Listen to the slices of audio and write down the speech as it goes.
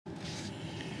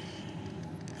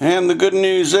And the good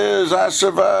news is I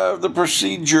survived the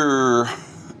procedure.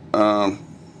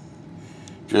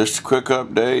 Just a quick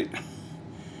update.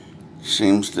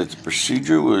 Seems that the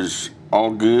procedure was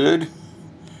all good.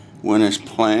 Went as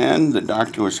planned. The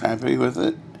doctor was happy with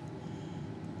it.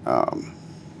 As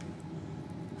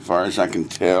far as I can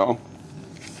tell,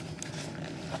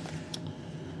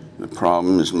 the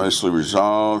problem is mostly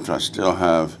resolved. I still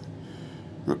have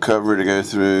recovery to go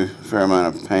through. A fair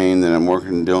amount of pain that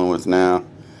I'm dealing with now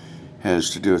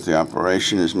has to do with the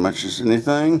operation as much as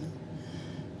anything.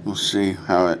 We'll see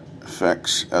how it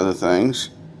affects other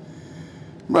things.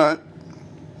 But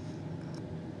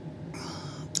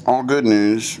all good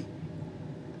news.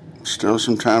 Still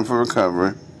some time for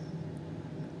recovery.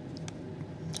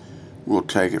 We'll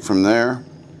take it from there.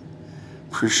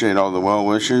 Appreciate all the well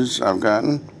wishes I've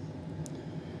gotten.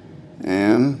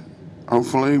 And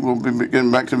hopefully we'll be getting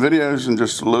back to videos in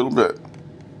just a little bit.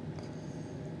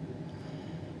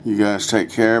 You guys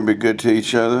take care. Be good to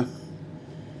each other.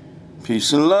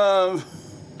 Peace and love.